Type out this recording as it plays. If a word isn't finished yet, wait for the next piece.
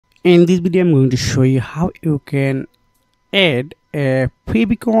In this video I'm going to show you how you can add a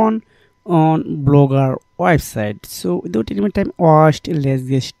Favicon on Blogger website. So without any more time wasted, let's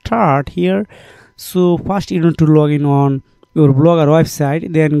get start here. So first you need to log in on your Blogger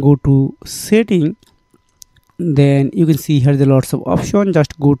website, then go to setting. Then you can see here the lots of options.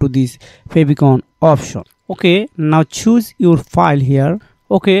 Just go to this Favicon option. Okay, now choose your file here.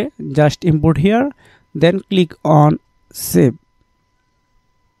 Okay, just import here, then click on save.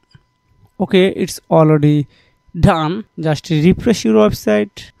 Okay, it's already done. Just refresh your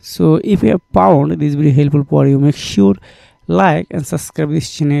website. So if you have found this very helpful for you, make sure like and subscribe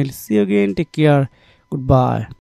this channel. See you again, take care, goodbye.